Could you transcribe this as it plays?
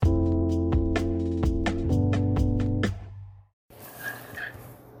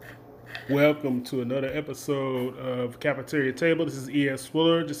Welcome to another episode of Cafeteria Table. This is E.S.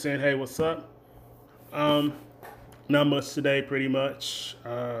 Fuller, just saying, hey, what's up? Um, Not much today, pretty much.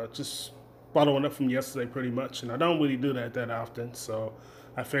 Just following up from yesterday, pretty much. And I don't really do that often, so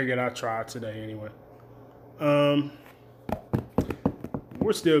I figured I'd try today anyway. Um,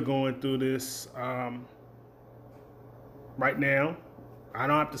 we're still going through this right now. I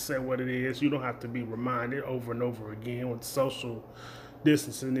don't have to say what it is. You don't have to be reminded over and over again what social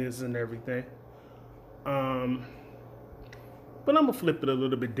distancing is and everything. Um, but I'm gonna flip it a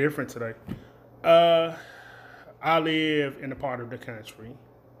little bit different today. Uh, I live in a part of the country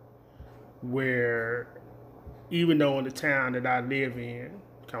where, even though in the town that I live in,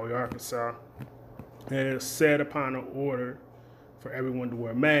 Conway, Arkansas, has set upon an order for everyone to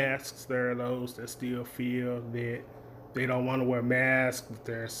wear masks, there are those that still feel that they don't want to wear masks, that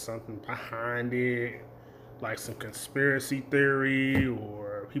there's something behind it, like some conspiracy theory,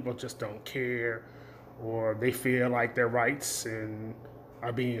 or people just don't care, or they feel like their rights and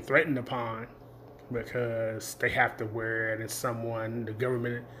are being threatened upon because they have to wear it, and the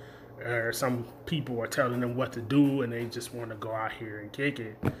government, or some people are telling them what to do, and they just want to go out here and kick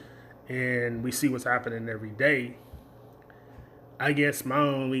it. And we see what's happening every day. I guess my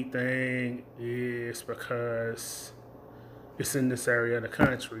only thing is because it's in this area of the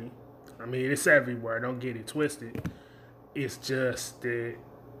country. I mean, it's everywhere. Don't get it twisted. It's just that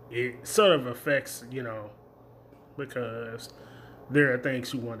it sort of affects, because there are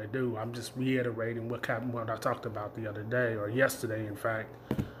things you want to do. I'm just reiterating what I talked about the other day, or yesterday, in fact.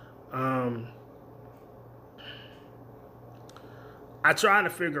 Um, I try to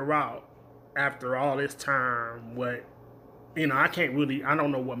figure out, after all this time, I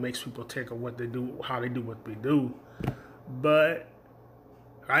don't know what makes people tick or what they do, how they do what they do. But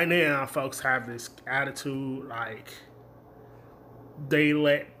right now, folks have this attitude like they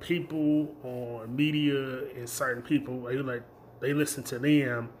let people on media and certain people, they listen to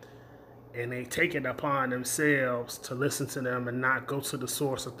them, and they take it upon themselves to listen to them and not go to the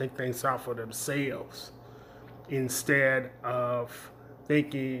source or think things out for themselves, instead of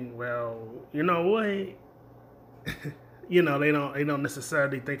thinking, well, you know what, they don't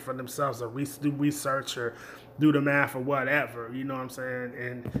necessarily think for themselves, or do research or do the math or whatever. You know what I'm saying?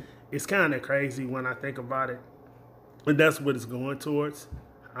 And it's kind of crazy when I think about it. And that's what it's going towards.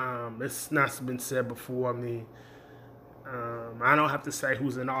 It's not been said before. I mean, I don't have to say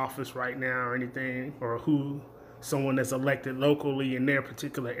who's in office right now or anything, or who someone that's elected locally in their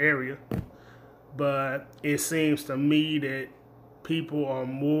particular area. But it seems to me that people are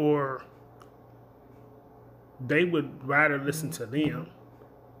more, they would rather listen to them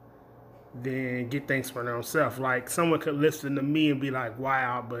than get things for themselves. Like, someone could listen to me and be like,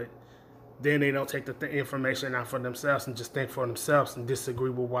 wow, but then they don't take the information out for themselves and just think for themselves and disagree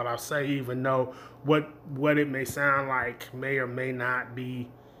with what I say, even though what it may sound like may or may not be.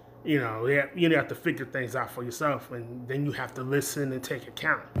 You have to figure things out for yourself, and then you have to listen and take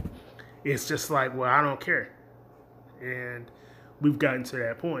account. It's just like, well, I don't care. And we've gotten to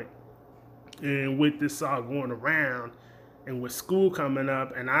that point. And with this all going around, and with school coming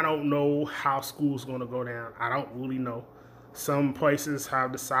up, and I don't know how school's going to go down. I don't really know. Some places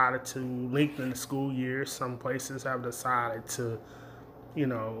have decided to lengthen the school year. Some places have decided to,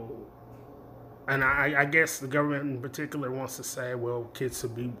 and I guess the government in particular wants to say, well, kids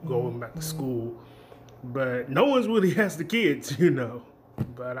should be going back to school. But no one's really asked the kids,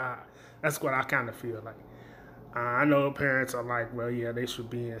 But that's what I kind of feel like. I know parents are like, well, yeah, they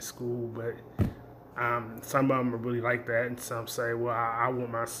should be in school, but some of them are really like that, and some say, well, I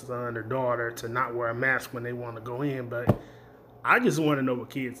want my son or daughter to not wear a mask when they want to go in. But I just want to know what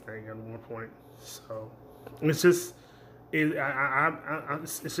kids think at one point. So it's just,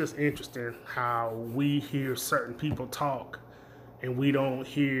 it's just interesting how we hear certain people talk, and we don't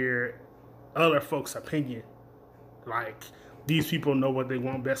hear other folks' opinion. Like, these people know what they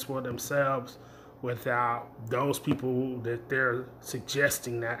want best for themselves, without those people that they're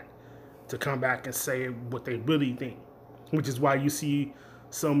suggesting that to come back and say what they really think, which is why you see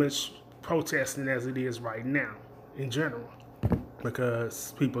so much protesting as it is right now in general,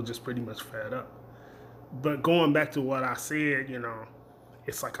 because people just pretty much fed up. But going back to what I said,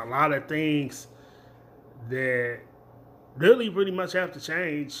 it's like a lot of things that really pretty much have to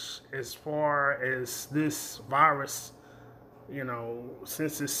change as far as this virus,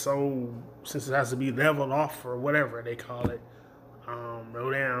 since it has to be leveled off, or whatever they call it, go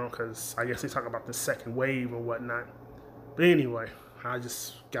down, because I guess they talk about the second wave or whatnot. But anyway, I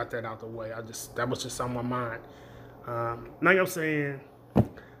just got that out the way. That was just on my mind. Like I'm saying,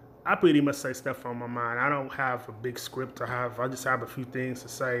 I pretty much say stuff on my mind. I don't have a big script to have. I just have a few things to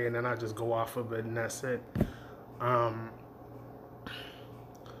say, and then I just go off of it, and that's it. I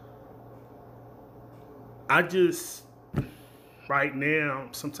just, right now,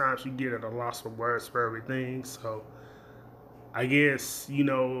 sometimes you get at a loss of words for everything. So I guess, the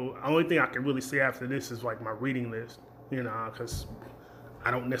only thing I can really say after this is like my reading list, because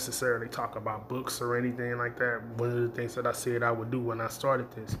I don't necessarily talk about books or anything like that. One of the things that I said I would do when I started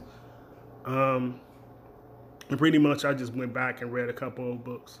this. And pretty much I just went back and read a couple old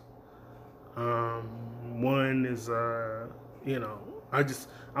books. One is, I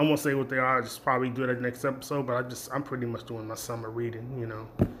won't say what they are. I just probably do that next episode, but I'm pretty much doing my summer reading,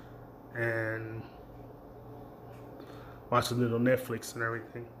 and watch a little Netflix and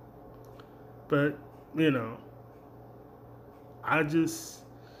everything. But,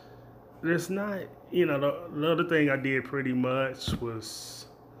 there's not, the other thing I did pretty much was,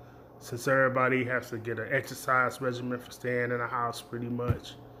 since everybody has to get an exercise regimen for staying in the house pretty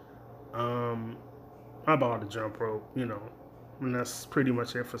much, I bought a jump rope, and that's pretty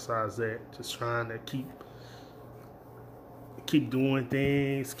much emphasize that. Just trying to keep doing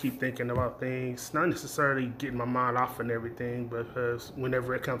things, keep thinking about things, not necessarily getting my mind off and everything, because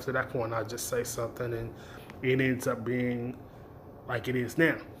whenever it comes to that point, I just say something and it ends up being like it is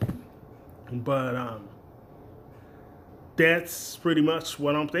now. But that's pretty much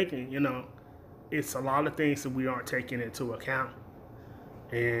what I'm thinking. It's a lot of things that we aren't taking into account,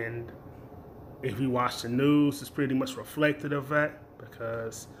 and if we watch the news, it's pretty much reflective of that,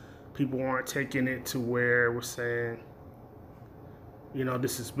 because people aren't taking it to where we're saying,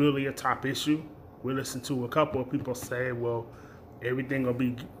 this is really a top issue. We listen to a couple of people say, well, everything will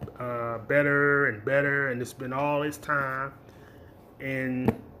be better and better, and it's been all this time,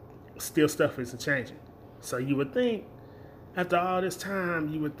 and still stuff isn't changing. So you would think, after all this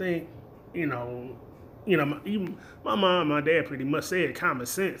time, even my mom, my dad pretty much said common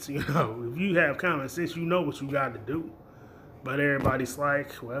sense. If you have common sense, you know what you got to do. But everybody's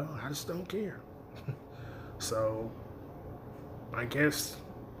like, well, I just don't care. So I guess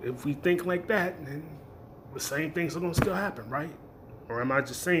if we think like that, then the same things are going to still happen, right? Or am I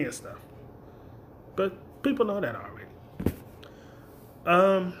just saying stuff? But people know that already.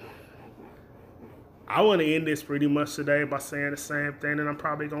 I want to end this pretty much today by saying the same thing that I'm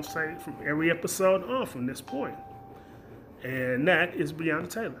probably going to say from every episode on from this point. And that is Breonna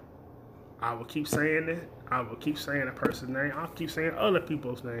Taylor. I will keep saying that. I will keep saying a person's name. I'll keep saying other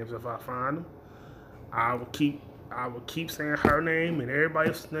people's names if I find them. I will keep saying her name and everybody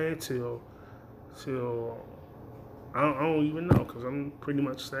else's name till I don't even know, because I'm pretty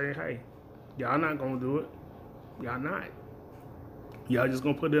much saying, hey, y'all not going to do it. Y'all not. Y'all just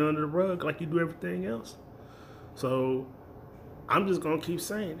going to put it under the rug like you do everything else. So I'm just going to keep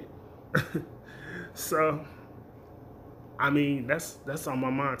saying it. So, that's on my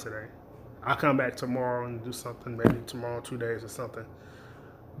mind today. I'll come back tomorrow and do something, maybe tomorrow, 2 days or something.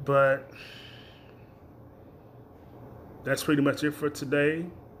 But that's pretty much it for today.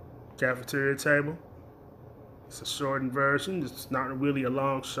 Cafeteria Table. It's a shortened version. It's not really a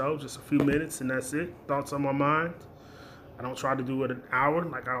long show, just a few minutes, and that's it. Thoughts on my mind. I don't try to do it an hour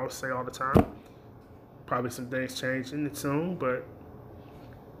like I always say all the time. Probably some things changing soon, but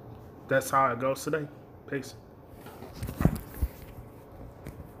that's how it goes today. Peace.